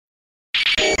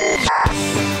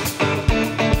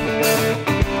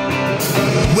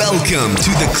Welcome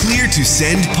to the Clear to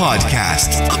Send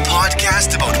podcast, a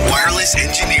podcast about wireless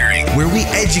engineering, where we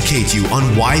educate you on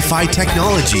Wi-Fi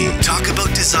technology, talk about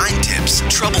design tips,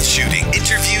 troubleshooting,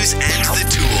 interviews, and the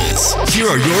tools. Here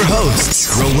are your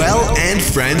hosts, Roel and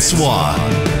Francois.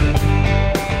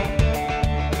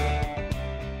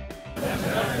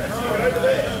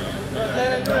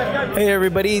 Hey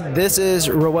everybody, this is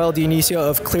Roel Dionisio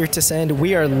of Clear to Send.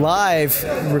 We are live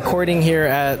recording here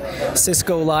at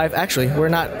Cisco Live. Actually, we're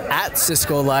not at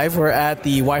Cisco Live, we're at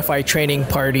the Wi-Fi training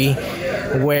party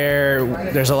where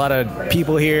there's a lot of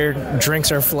people here,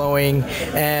 drinks are flowing,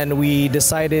 and we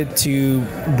decided to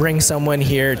bring someone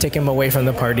here, take him away from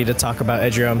the party to talk about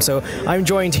Eduroam. So I'm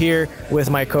joined here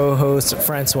with my co-host,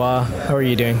 Francois. How are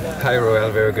you doing? Hi Roel,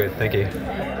 very good, thank you.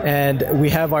 And we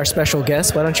have our special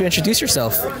guest. Why don't you introduce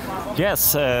yourself?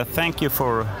 Yes, thank you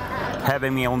for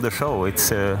having me on the show.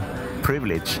 It's a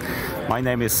privilege. My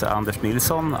name is Anders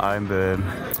Nilsson. I'm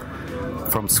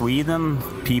from Sweden.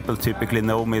 People typically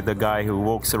know me the guy who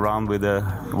walks around with a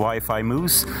Wi-Fi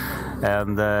moose.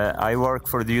 And I work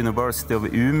for the University of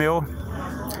Umeå.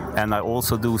 And I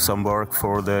also do some work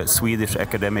for the Swedish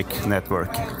Academic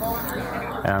Network.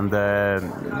 And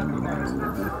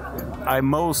I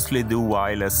mostly do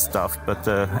wireless stuff, but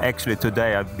actually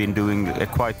today I've been doing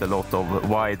quite a lot of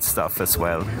wired stuff as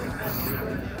well.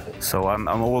 So I'm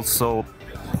also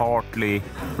partly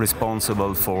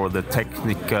responsible for the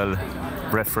technical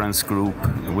reference group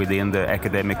within the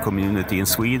academic community in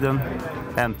Sweden,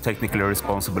 and technically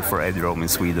responsible for Eduroam in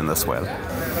Sweden as well.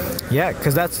 Yeah,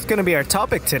 because that's going to be our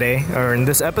topic today, or in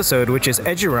this episode, which is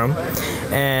Eduroam.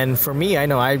 And for me, I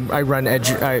know I run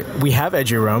we have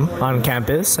Eduroam on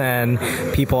campus, and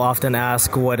people often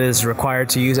ask what is required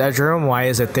to use Eduroam, why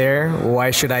is it there,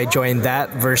 why should I join that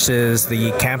versus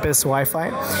the campus Wi-Fi?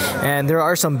 And there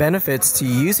are some benefits to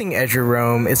using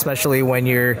Eduroam, especially when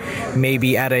you're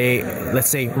maybe at a, let's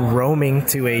say, roaming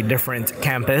to a different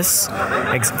campus,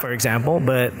 for example.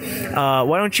 But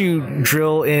why don't you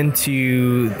drill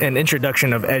into an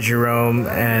introduction of Eduroam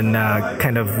and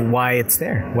kind of why it's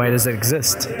there? Why does it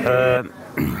exist?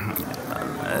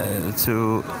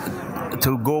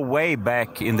 To go way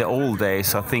back in the old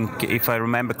days, I think, if I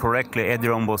remember correctly,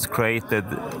 Eduroam was created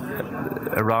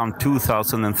around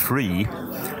 2003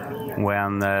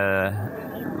 when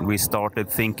we started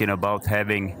thinking about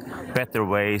having better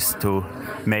ways to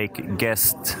make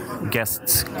guest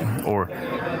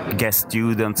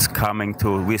students coming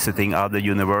to visiting other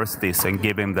universities and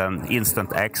giving them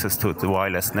instant access to the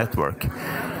wireless network.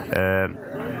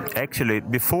 Actually,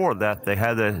 before that, they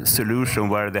had a solution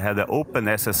where they had an open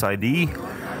SSID,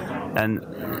 and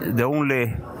the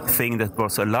only thing that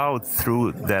was allowed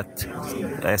through that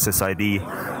SSID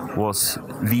was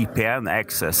VPN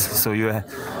access. So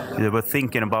they were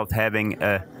thinking about having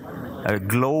a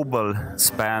global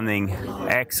spanning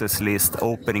access list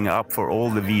opening up for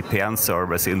all the VPN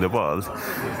servers in the world.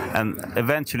 And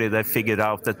eventually they figured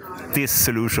out that this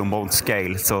solution won't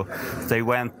scale. So they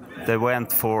went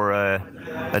for a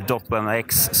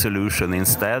 .1x solution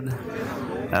instead.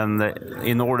 And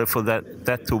in order for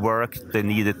that to work, they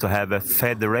needed to have a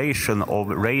federation of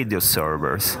radio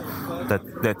servers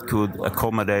that could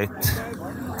accommodate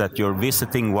that you're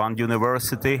visiting one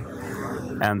university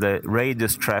and the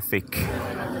radius traffic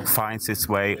finds its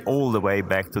way all the way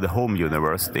back to the home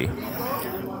university.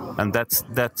 And that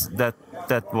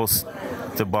was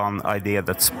the one idea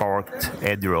that sparked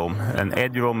Eduroam. And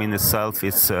Eduroam in itself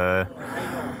is,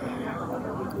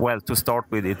 well, to start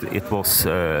with, it was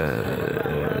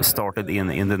started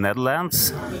in the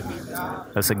Netherlands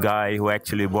as a guy who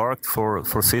actually worked for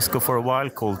Cisco for a while,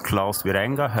 called Klaus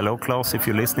Virenga. Hello, Klaus, if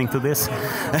you're listening to this.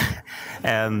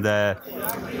 And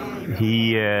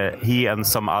he and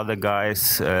some other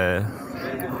guys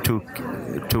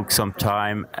took some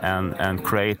time and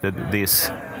created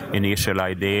this initial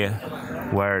idea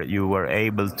where you were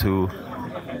able to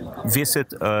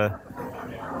visit a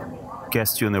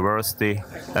guest university,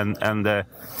 and the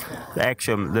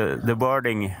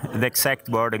exact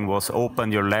wording was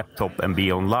open your laptop and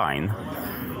be online.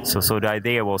 So the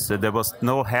idea was that there was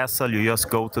no hassle. You just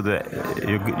go to the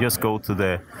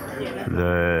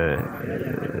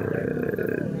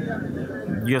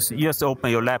just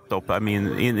open your laptop. I mean,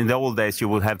 in the old days, you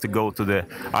would have to go to the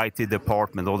IT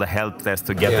department or the help desk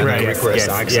to get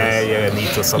access. Need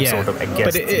to some sort of guest.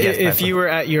 But if you were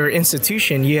at your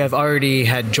institution, you have already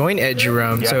had joined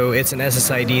Eduroam, so it's an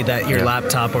SSID that your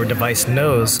laptop or device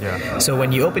knows. Yeah. So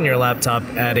when you open your laptop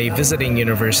at a visiting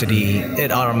university,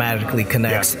 it automatically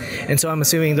connects. And so I'm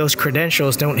assuming those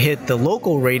credentials don't hit the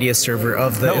local radius server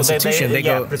of the institution. They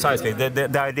go precisely.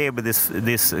 The idea with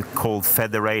this called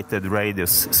federated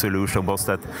radius solution was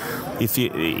that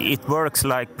it works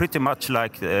like pretty much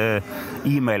like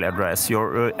email address.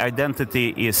 Your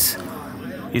identity is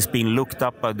being looked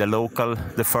up by the local,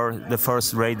 the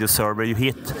first radio server you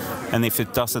hit, and if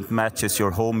it doesn't matches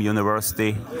your home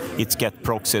university, it gets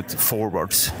proxied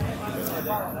forwards.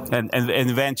 And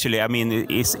eventually, I mean,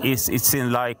 it's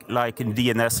in like in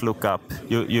DNS lookup.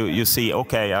 You see,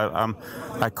 okay,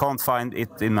 I can't find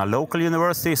it in a local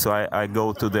university, so I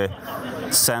go to the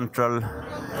central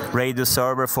radio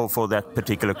server for that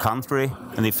particular country,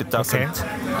 and if it doesn't.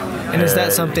 And is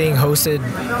that something hosted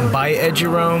by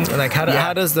Eduroam? Like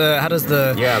how does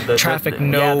the traffic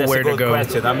know where to go?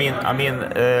 Question. I mean,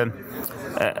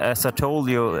 as I told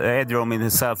you, Eduroam in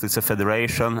itself is a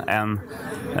federation and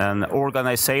an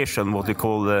organization, what we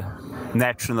call the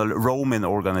national roaming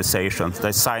organizations.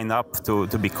 They sign up to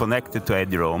be connected to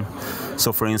Eduroam.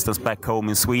 So, for instance, back home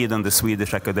in Sweden, the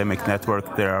Swedish Academic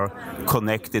Network, they are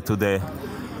connected to the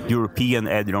European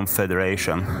Eduroam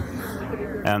Federation.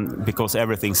 And because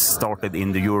everything started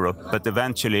in Europe, but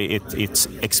eventually it's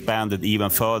expanded even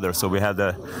further. So we had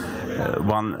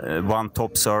one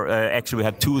top server. Actually, we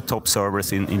had two top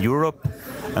servers in Europe,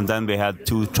 and then we had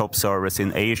two top servers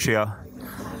in Asia,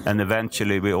 and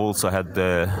eventually we also had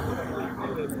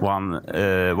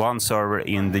one server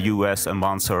in the US and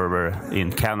one server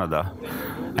in Canada.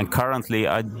 And currently,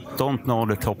 I don't know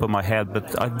the top of my head,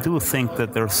 but I do think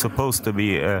that there's supposed to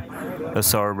be a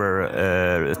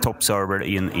top server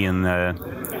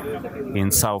in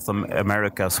South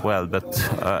America as well, but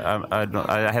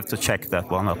I have to check that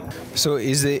one up. So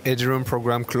is the Eduroam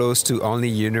program closed to only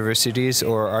universities,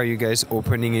 or are you guys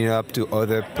opening it up to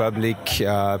other public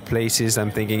places?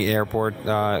 I'm thinking airport,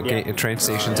 train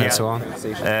stations and so on.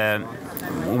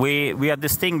 We are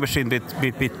distinguishing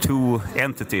between two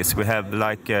entities. We have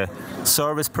like a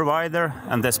service provider,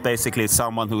 and that's basically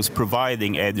someone who's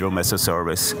providing Eduroam as a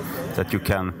service that you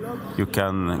can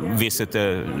visit.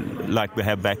 Like we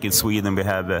have back in Sweden, we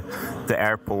have the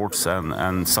airports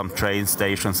and some train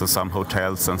stations and some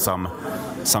hotels and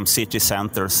some city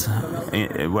centers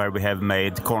where we have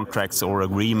made contracts or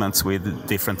agreements with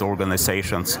different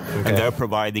organizations, and they're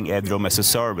providing Eduroam as a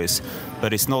service.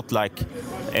 But it's not like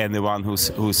anyone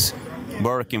who's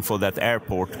working for that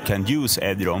airport can use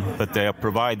Eduroam, but they are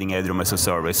providing Eduroam as a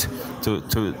service.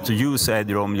 To use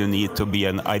Eduroam, you need to be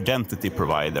an identity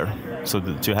provider. So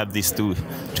to have these two.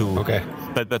 Okay.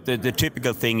 But the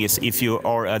typical thing is, if you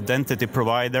are an identity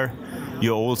provider,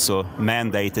 you're also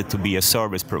mandated to be a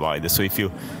service provider. So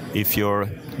if you're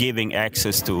giving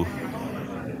access to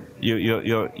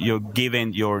you're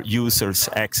giving your users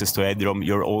access to Eduroam,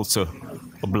 you're also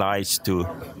obliged to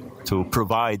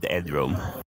provide Eduroam.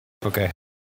 Okay.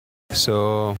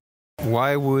 So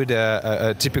why would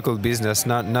a typical business,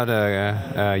 not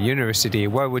a university,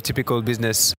 why would typical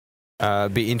business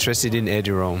be interested in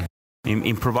Eduroam?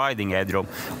 In providing Eduroam?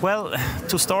 Well,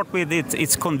 to start with,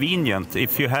 it's convenient.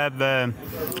 If you have, I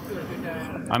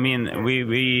mean,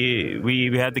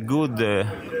 we had a good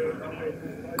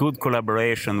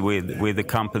collaboration with the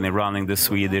company running the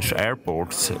Swedish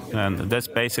airports, and that's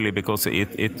basically because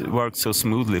it worked so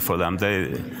smoothly for them.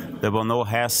 There were no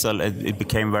hassle. It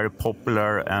became very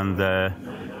popular, and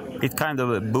it kind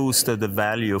of boosted the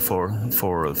value for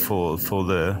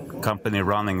the company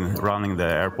running the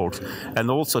airports. And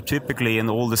also, typically in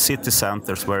all the city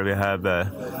centers where we have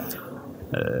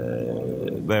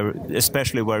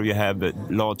especially where you have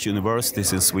large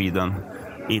universities in Sweden,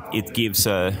 it gives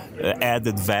a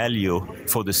added value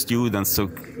for the students to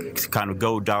kind of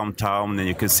go downtown, and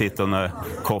you can sit on a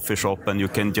coffee shop and you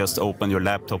can just open your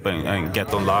laptop and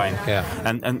get online. Yeah.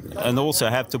 And also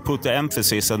I have to put the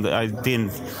emphasis, and I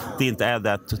didn't add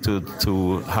that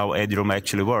to how Eduroam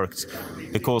actually works,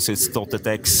 because it's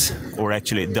 .x or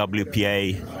actually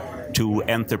WPA to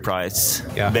enterprise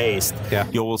based. Yeah.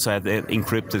 You also have the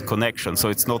encrypted connection, so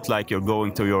it's not like you're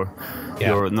going to your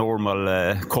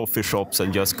normal coffee shops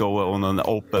and just go on an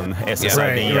open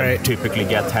SSID and typically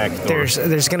get hacked.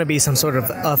 There's going to be some sort of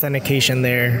authentication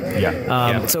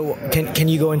there. So can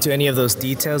you go into any of those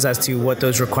details as to what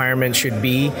those requirements should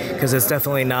be? Because it's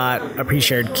definitely not a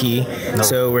pre-shared key. No.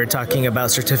 So we're talking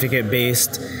about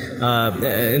certificate-based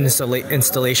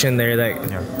installation there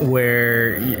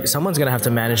where someone's going to have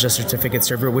to manage the certificate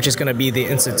server, which is going to be the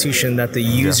institution that the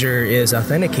user is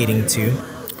authenticating to.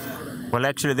 Well,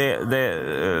 actually,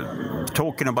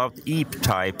 talking about EAP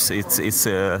types,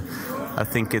 I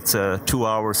think it's a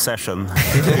 2-hour session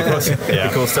because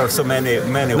there are so many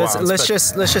ones. Let's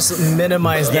just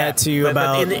minimize that to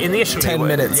about 10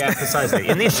 minutes. Yeah, precisely.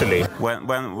 Initially,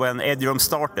 when Eduroam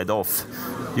started off,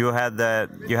 you had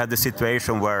the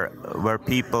situation where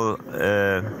people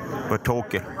were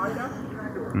talking.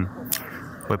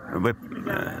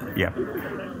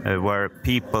 Where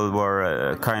people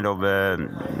were kind of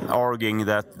arguing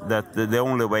that the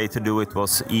only way to do it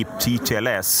was EAP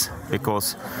TTLS,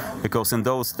 because in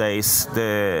those days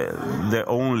the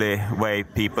only way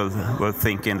people were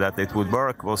thinking that it would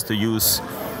work was to use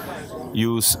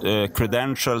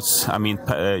credentials,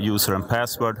 user and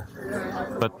password.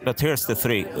 But here's the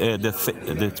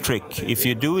trick. If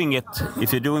you're doing it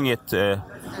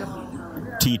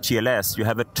TTLS, you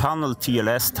have a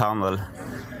TLS tunnel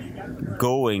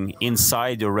going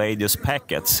inside your radius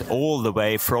packets all the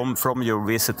way from your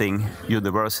visiting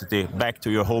university back to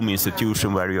your home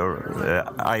institution where your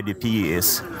IDP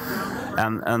is,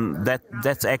 and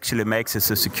that actually makes it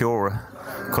a secure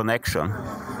connection.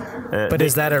 But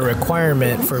is that a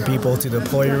requirement for people to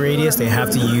deploy a radius? They have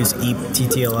to use EAP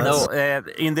TTLS? No,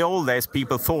 in the old days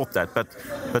people thought that,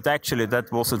 but actually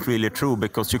that wasn't really true,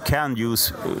 because you can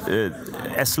use,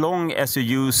 as long as you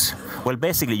use, well,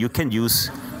 basically you can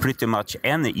use pretty much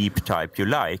any EAP type you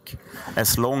like,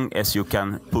 as long as you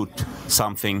can put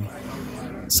something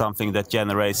that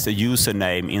generates a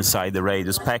username inside the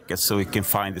radius packet so it can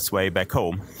find its way back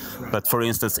home. But for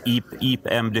instance, EAP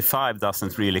MD5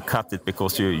 doesn't really cut it,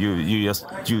 because you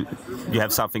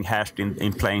have something hashed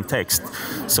in plain text.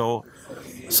 So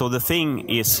the thing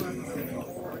is,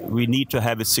 we need to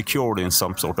have it secured in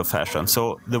some sort of fashion.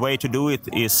 So the way to do it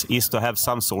is to have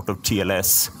some sort of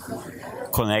TLS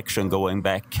connection going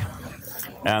back.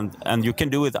 And you can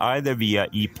do it either via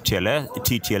EAP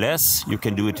TTLS, you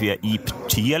can do it via EAP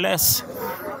TLS,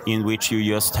 in which you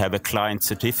just have a client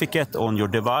certificate on your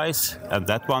device, and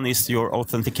that one is your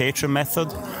authentication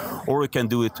method. Or you can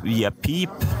do it via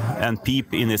PEEP, and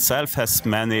PEEP in itself has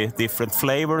many different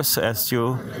flavors, as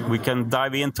we can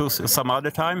dive into some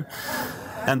other time.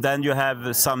 And then you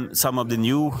have some of the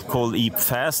new called EAP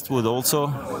Fast would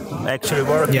also actually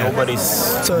work. Yeah. Nobody's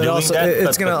so doing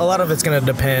that. A lot of it's gonna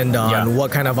depend on what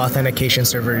kind of authentication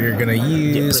server you're gonna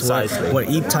use, what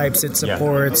EAP types it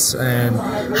supports, and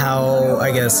how, I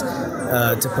guess,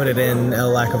 to put it in a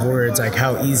lack of words, like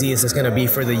how easy is this gonna be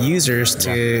for the users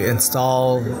to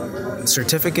install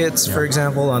certificates, for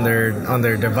example, on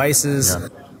their devices. Yeah.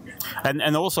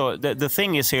 And also the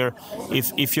thing is here,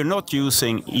 if you're not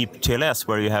using EAP TLS,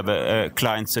 where you have a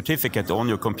client certificate on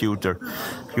your computer,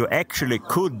 you actually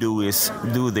could do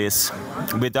this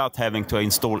without having to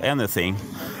install anything.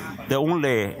 The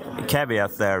only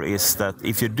caveat there is that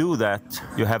if you do that,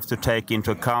 you have to take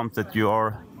into account that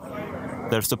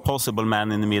there's a possible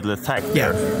man-in-the-middle attack.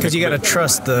 Yeah, because you got to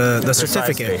trust the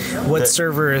certificate. What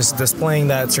server is displaying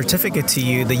that certificate to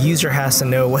you? The user has to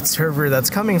know what server that's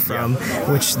coming from,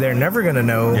 which they're never going to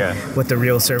know what the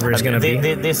real server is going to be.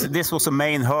 This was a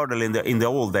main hurdle in the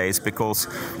old days, because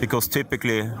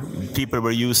typically people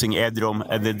were using Eduroam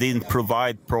and they didn't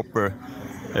provide proper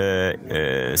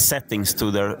settings to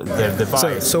their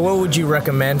device. So what would you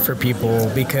recommend for people?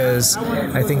 Because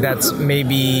I think that's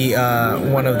maybe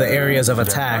one of the areas of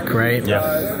attack, right?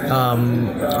 Yeah.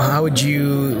 How would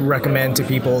you recommend to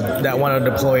people that want to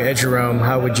deploy Eduroam?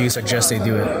 How would you suggest they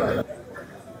do it?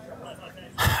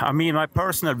 I mean, my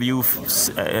personal view,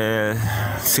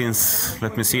 since,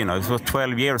 let me see now, it was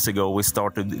 12 years ago we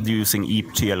started using EAP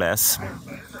TLS.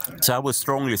 So I would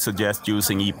strongly suggest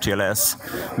using EAP TLS,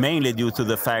 mainly due to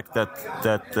the fact that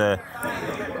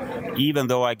even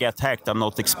though I get hacked, I'm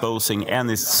not exposing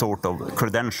any sort of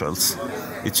credentials.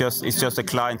 It's just a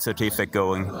client certificate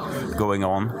going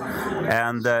on,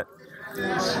 and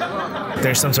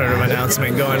there's some sort of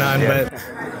announcement going on, but.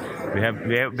 We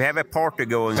have a party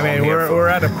going on. I mean, we're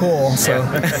at a pool, so,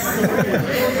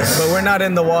 but we're not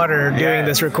in the water doing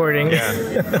this recording.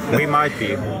 Yeah, we might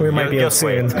be. We might be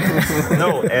soon.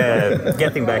 No,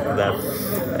 getting back to that,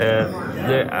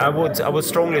 I would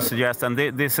strongly suggest, and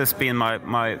this has been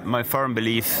my firm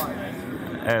belief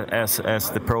as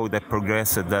the product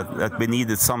progressed, that we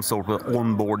needed some sort of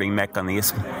onboarding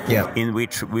mechanism, in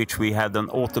which we had an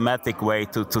automatic way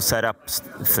to set up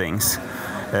things.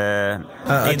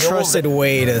 A trusted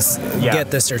way to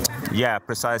get the certificate. Yeah,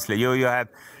 precisely. You have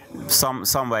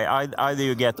some way. Either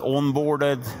you get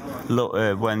onboarded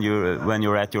when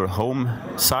you're at your home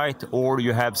site, or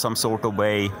you have some sort of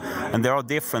way. And there are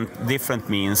different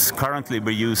means. Currently,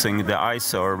 we're using the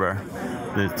iServer,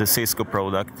 the Cisco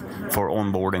product, for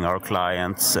onboarding our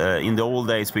clients. In the old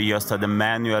days, we just had a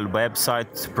manual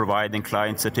website providing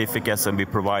client certificates, and we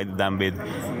provided them with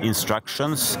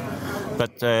instructions.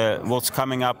 But what's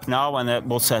coming up now, and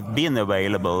what's had been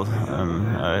available,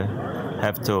 I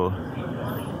have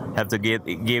to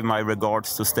give my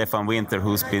regards to Stefan Winter,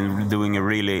 who's been doing a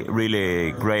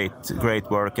really great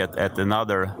work at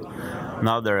another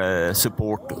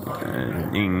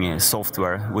supporting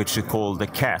software, which is called the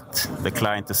CAT, the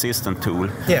Client Assistant Tool.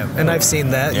 Yeah, and I've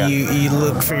seen that. Yeah. You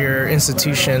look for your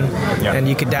institution, and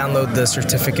you can download the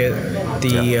certificate,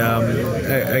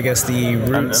 I guess the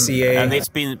root CA. And it's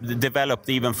been developed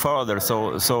even further.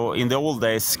 So in the old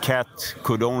days, CAT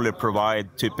could only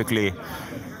provide typically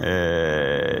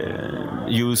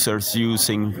users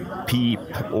using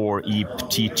PEEP or EAP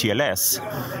TTLS,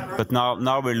 but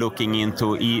now we're looking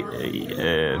into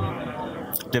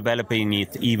developing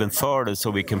it even further, so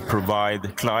we can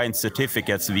provide client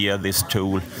certificates via this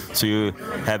tool. So you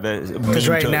have because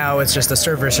right now it's just a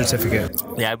server certificate.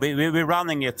 Yeah, we're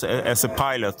running it as a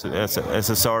pilot, as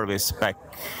a service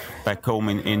back home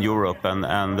in Europe,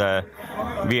 and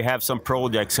we have some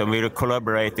projects, and we're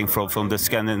collaborating from the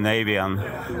Scandinavian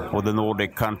or the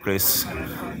Nordic countries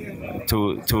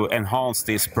to enhance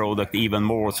this product even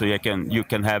more, so you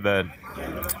can have a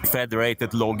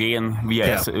federated login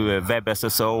via web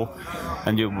SSO,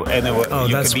 and you can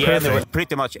be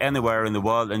pretty much anywhere in the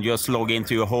world, and just log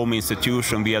into your home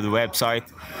institution via the website,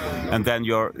 and then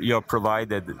you're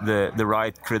provided the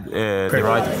right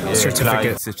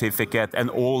certificate and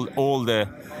all the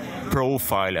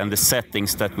profile and the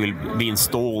settings that will be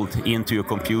installed into your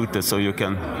computer, so you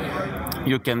can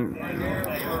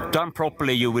done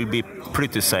properly, you will be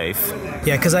pretty safe.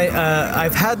 Yeah, because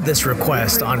I've had this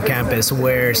request on campus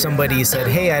where somebody said,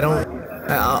 "Hey, I don't."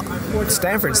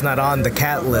 Stanford's not on the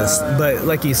CAT list, but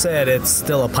like you said, it's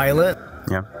still a pilot.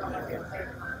 Yeah.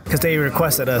 Because they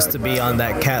requested us to be on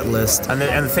that CAT list. And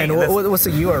what's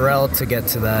the URL to get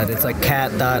to that? It's like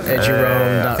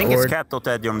cat.eduroam.org. I think it's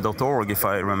cat.eduroam.org, if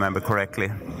I remember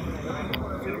correctly.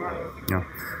 Yeah.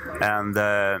 And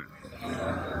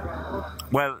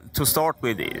well, to start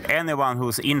with, anyone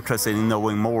who's interested in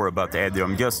knowing more about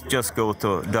Eduroam, just go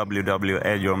to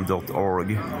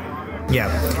www.eduroam.org. Yeah,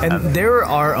 and there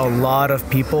are a lot of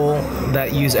people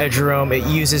that use Eduroam. It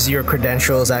uses your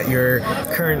credentials at your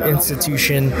current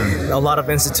institution. A lot of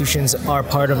institutions are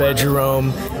part of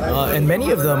Eduroam, and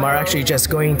many of them are actually just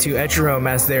going to Eduroam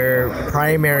as their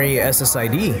primary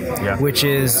SSID, which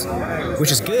is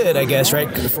good, I guess, right?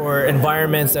 For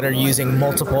environments that are using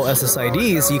multiple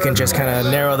SSIDs, you can just kind of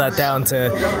narrow that down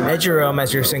to Eduroam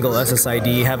as your single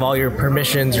SSID, have all your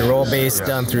permissions, your role-based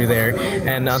done through there,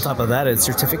 and on top of that, it's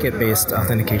certificate-based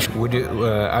authentication. Would you,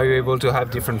 are you able to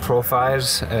have different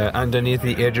profiles underneath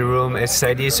the Eduroam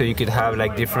SSID, so you could have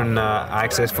like different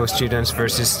access for students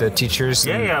versus the teachers?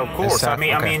 Yeah, of course. I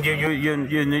mean,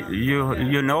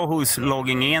 you know who's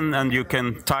logging in, and you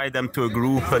can tie them to a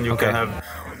group, and you can have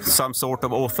some sort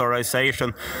of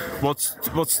authorization.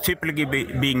 What's typically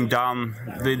being done,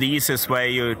 the easiest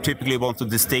way, you typically want to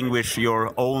distinguish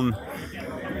your own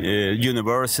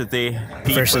university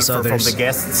people versus from others. the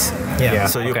guests. Yeah.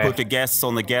 So you put the guests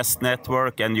on the guest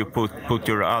network, and you put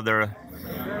your other.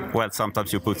 Well,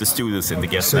 sometimes you put the students in the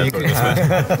guest network.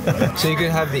 So you can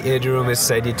have the Eduroam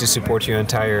SSID to support your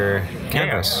entire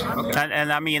campus.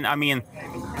 And I mean.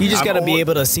 You just got to be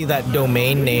able to see that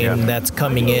domain name that's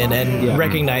coming in and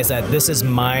recognize that this is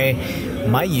my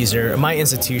user, my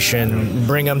institution.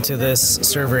 Bring them to this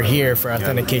server here for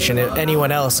authentication. If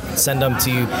anyone else, send them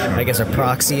to, I guess, a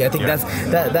proxy. I think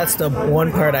that's the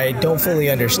one part I don't fully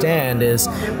understand is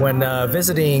when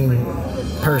visiting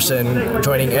person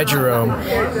joining Eduroam,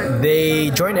 they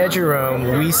join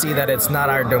Eduroam, we see that it's not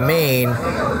our domain.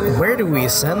 Where do we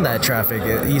send that traffic?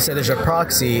 You said there's a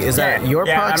proxy. Is that your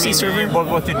proxy server?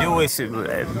 What you do is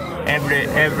every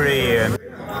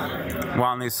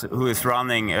one who is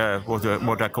running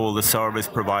what I call the service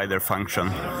provider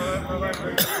function.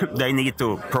 They need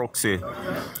to proxy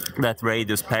that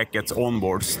radius packets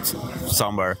onboards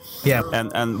somewhere. Yeah.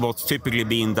 And what's typically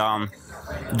being done,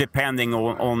 depending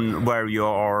on where you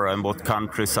are and what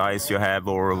country size you have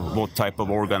or what type of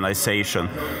organization,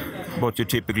 what you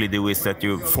typically do is that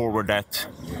you forward that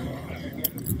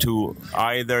to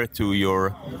either to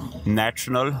your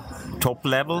national top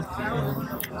level,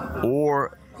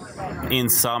 or in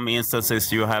some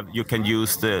instances you can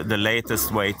use the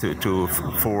latest way to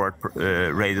forward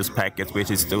radius packets,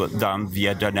 which is done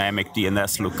via dynamic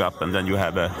DNS lookup, and then you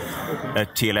have a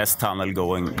TLS tunnel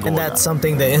going and that's down.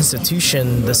 something the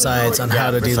institution decides on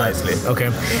how to precisely. do that.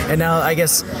 Okay. And now I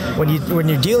guess when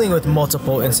you're dealing with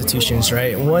multiple institutions,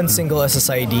 right? One single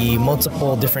SSID,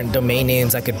 multiple different domain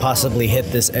names that could possibly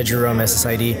hit this Eduroam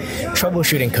SSID,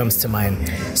 troubleshooting comes to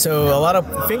mind. So a lot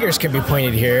of fingers can be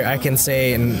pointed here. I can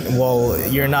say, well,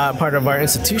 you're not part of our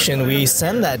institution. We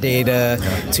send that data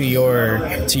to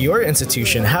your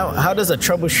institution. How does a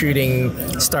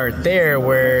troubleshooting start there,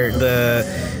 where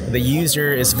the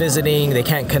user is visiting, they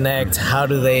can't connect? How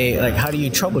do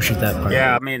you troubleshoot that part?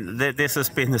 Yeah, I mean, this has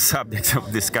been the subject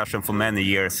of discussion for many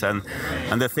years, and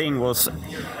the thing was,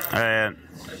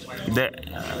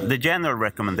 the general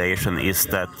recommendation is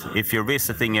that if you're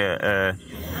visiting a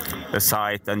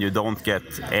site and you don't get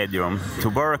Eduroam to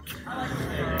work,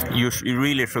 you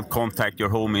really should contact your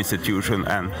home institution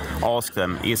and ask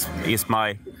them,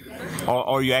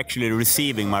 are you actually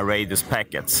receiving my radius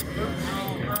packets?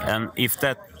 And if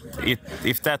that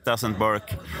doesn't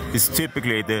work, it's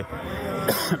typically the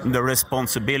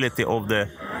responsibility of the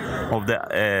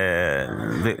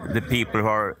people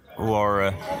who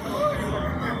are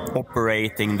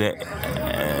operating the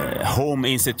home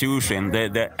institution,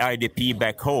 the IDP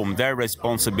back home, their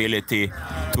responsibility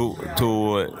to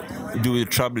do the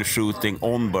troubleshooting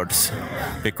onwards,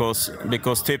 because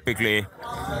typically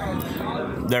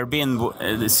there have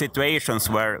been situations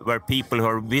where people who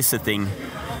are visiting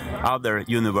other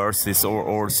universities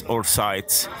or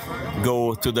sites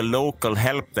go to the local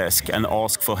help desk and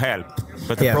ask for help.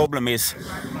 But the problem is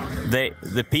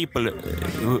the people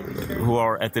who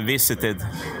are at the visited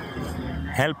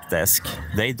help desk,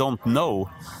 they don't know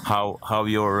how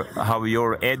your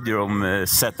Eduroam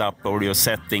setup or your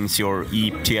settings, your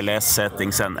TLS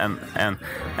settings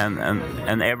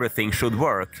and everything should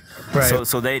work. Right.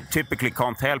 So they typically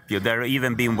can't help you. There have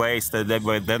even been ways that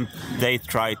they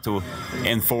try to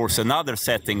enforce another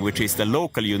setting, which is the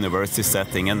local university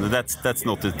setting, and that's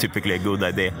not typically a good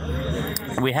idea.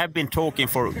 We have been talking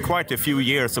for quite a few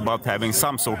years about having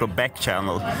some sort of back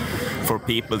channel for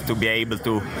people to be able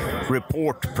to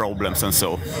report problems and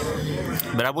so.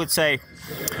 But I would say,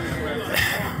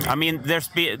 I mean, there's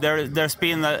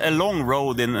been a long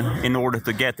road in order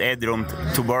to get Eduroam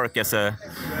to work as a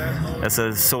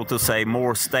so to say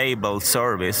more stable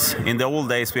service. In the old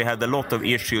days, we had a lot of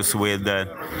issues with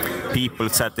people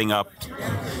setting up.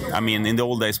 I mean, in the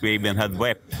old days, we even had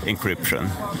web encryption.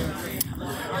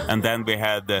 And then we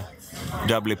had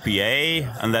WPA,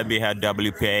 and then we had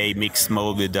WPA mixed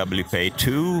mode with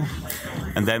WPA2,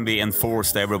 and then we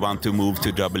enforced everyone to move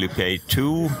to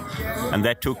WPA2, and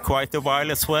that took quite a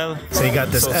while as well. So you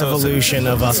got this evolution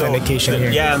of authentication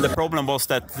here. Yeah, and the problem was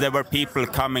that there were people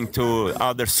coming to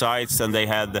other sites, and they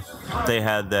had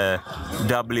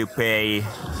WPA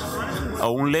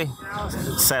only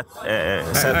set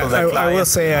of the client. I will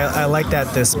say I like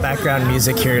that this background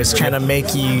music here is trying to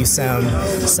make you sound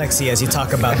sexy as you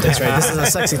talk about this, right? This is a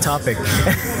sexy topic.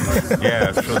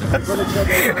 Yeah, sure.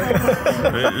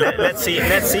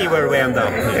 Let's see where we end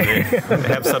up.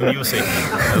 Have some music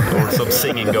or some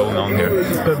singing going on here.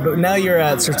 But now you're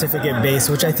at certificate base,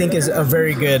 which I think is a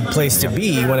very good place to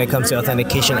be when it comes to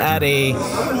authentication at a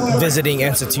visiting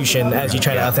institution as you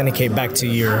try to authenticate back to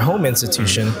your home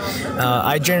institution.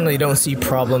 I generally don't see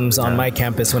problems on my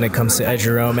campus when it comes to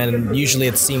Eduroam, and usually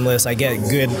it's seamless. I get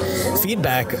good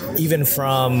feedback even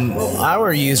from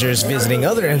our users visiting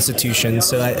other institutions,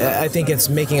 so I think it's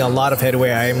making a lot of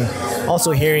headway. I'm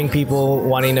also hearing people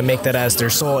wanting to make that as their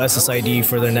sole SSID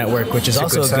for their network, which is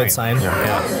also a good sign.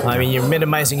 Yeah. I mean, you're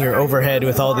minimizing your overhead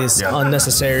with all these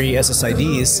unnecessary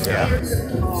SSIDs.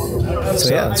 So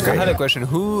yeah, that's great. I had a question.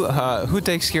 Who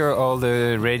takes care of all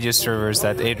the radius servers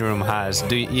that Eduroam has?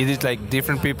 Is it like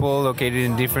different people located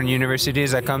in different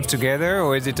universities that comes together,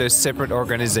 or is it a separate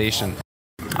organization?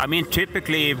 I mean,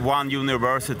 typically one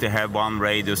university have one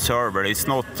radius server. It's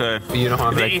not. You don't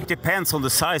have it depends on the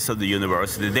size of the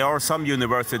university. There are some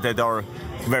universities that are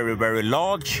very, very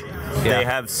large. Yeah. They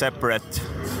have separate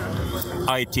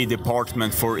IT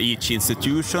department for each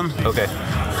institution. Okay.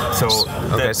 So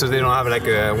they don't have like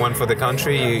one for the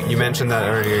country. You mentioned that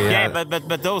earlier. Yeah,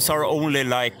 but those are only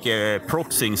like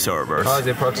proxying servers. Oh,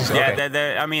 they're proxying. Okay.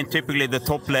 Yeah, I mean, typically the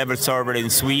top level server in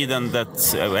Sweden.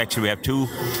 That's actually we have two.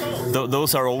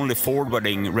 Those are only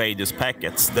forwarding radius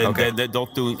packets. They're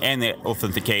not doing any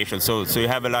authentication. So you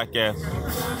have I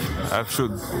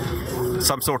should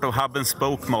some sort of hub and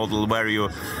spoke model where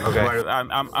where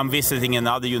I'm visiting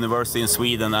another university in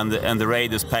Sweden, and the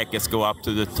radius packets go up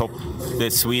to the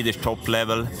Swedish top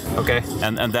level. Okay.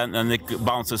 And then it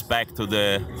bounces back to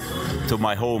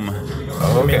my home.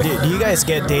 I mean, do you guys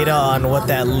get data on what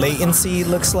that latency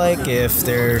looks like if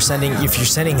you're sending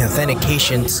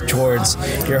authentications towards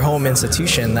your home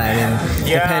institution? I mean,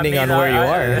 depending on where you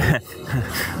are.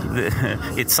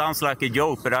 It sounds like a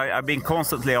joke, but I've been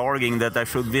constantly arguing that I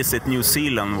should visit New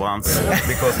Zealand once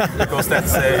because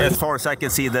that's as far as I can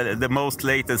see the most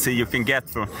latency you can get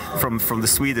from the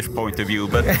Swedish point of view.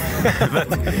 But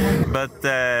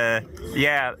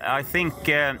yeah, I think.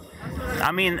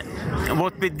 I mean,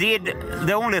 what we did,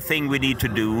 the only thing we need to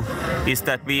do is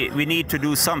that we need to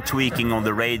do some tweaking on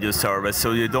the radio service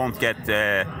so you don't get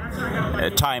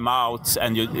timeouts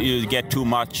and you get too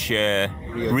much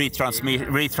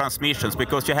retransmissions,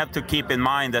 because you have to keep in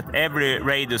mind that every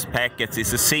radius packet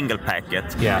is a single packet,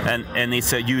 and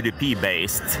it's a UDP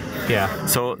based.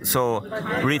 So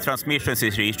retransmissions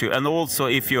is the issue, and also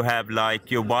if you have like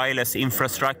your wireless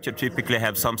infrastructure typically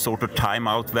have some sort of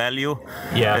timeout value.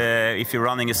 If you're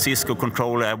running a Cisco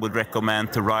controller, I would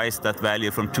recommend to raise that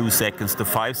value from 2 seconds to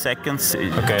 5 seconds.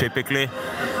 Typically,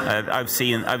 I've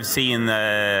seen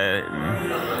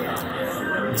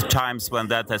times when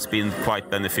that has been quite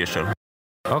beneficial.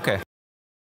 Okay.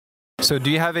 So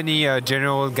do you have any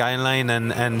general guideline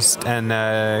and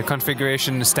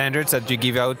configuration standards that you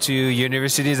give out to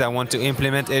universities that want to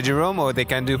implement Eduroam, or they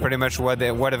can do pretty much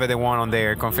whatever they want on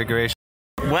their configuration?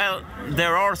 Well,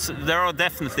 there are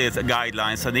definitely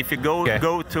guidelines, and if you go to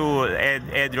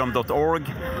eduroam.org,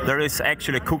 there is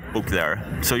actually a cookbook there.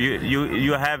 So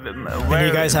you have. And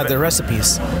you guys have the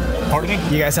recipes. Pardon me?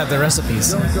 You guys have the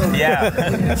recipes. Yeah,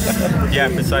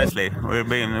 precisely.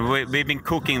 We've been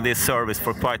cooking this service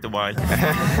for quite a while.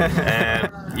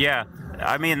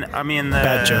 I mean,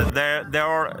 there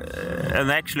are,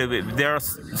 and actually they are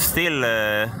still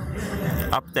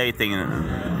updating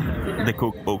the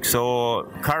cookbook. So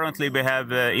currently we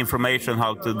have information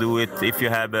how to do it if you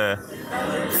have a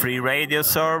free radio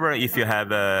server, if you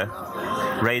have a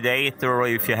radiator, or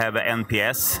if you have an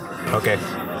NPS. Okay.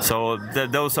 So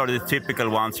those are the typical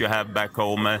ones you have back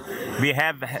home. We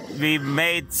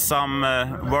made some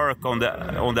work on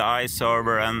the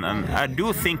iServer, and I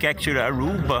do think actually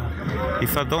Aruba,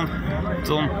 if I don't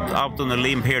out on a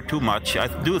limb here too much, I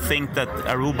do think that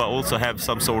Aruba also have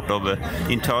some sort of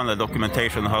internal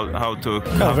documentation how to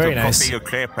configure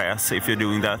ClearPass if you're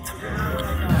doing that.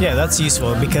 Yeah, that's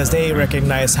useful because they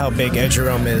recognize how big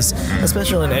Eduroam is,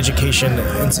 especially in education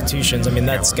institutions. I mean,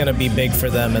 that's going to be big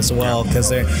for them as well because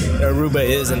Aruba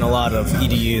is in a lot of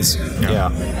EDUs.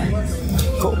 Yeah.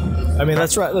 Cool. I mean,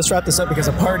 let's wrap this up because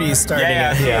a party is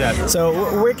starting. So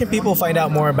where can people find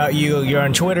out more about you? You're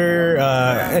on Twitter.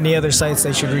 Any other sites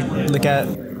they should look at?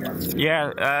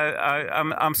 Yeah,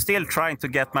 I'm still trying to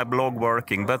get my blog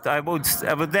working, but I would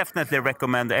definitely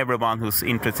recommend everyone who's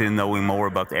interested in knowing more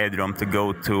about Eduroam to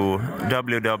go to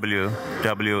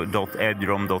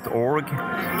www.eduroam.org.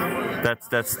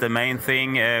 That's the main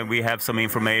thing. We have some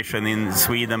information in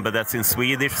Sweden, but that's in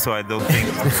Swedish, so I don't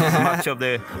think much of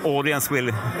the audience will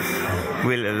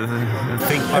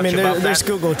think much about that. There's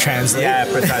Google Translate. Yeah,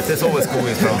 precisely. There's always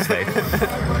Google Translate.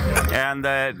 And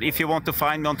if you want to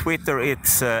find me on Twitter,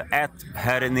 it's at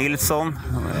Herr Nilsson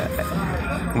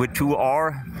with 2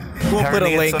 R. We'll put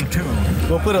a link.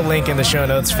 We'll put a link in the show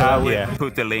notes for that.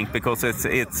 Put the link because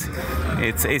it's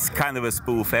kind of a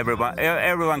spoof.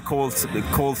 Everyone calls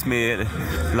me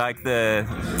like the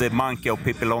monkey of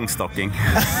Pippi Longstocking.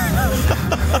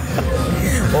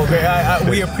 Well, great.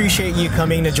 We appreciate you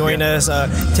coming to join us,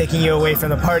 taking you away from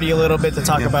the party a little bit to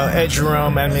talk about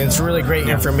Eduroam. I mean, it's really great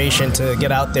information to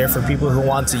get out there for people who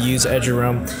want to use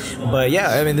Eduroam. But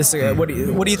yeah, I mean, this. What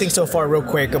do you think so far, real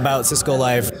quick, about Cisco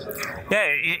Live? Yeah,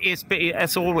 it's been,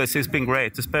 as always, it's been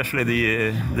great, especially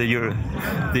the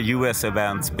US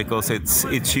events, because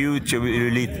it's huge.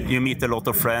 You meet a lot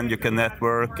of friends, you can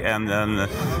network, and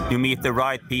you meet the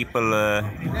right people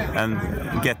and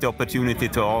get the opportunity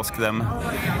to ask them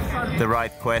the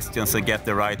right questions and get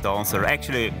the right answer.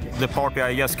 Actually, the party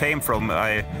I just came from,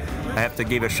 I have to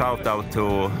give a shout out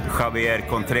to Javier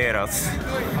Contreras,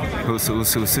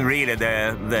 who's really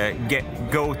the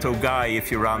go-to guy if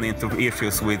you run into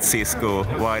issues with Cisco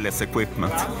wireless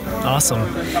equipment. Awesome.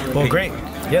 Well, great.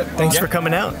 Yeah, thanks for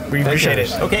coming out. We appreciate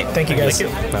it. Okay. Thank you, guys.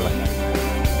 Thank you. Bye-bye.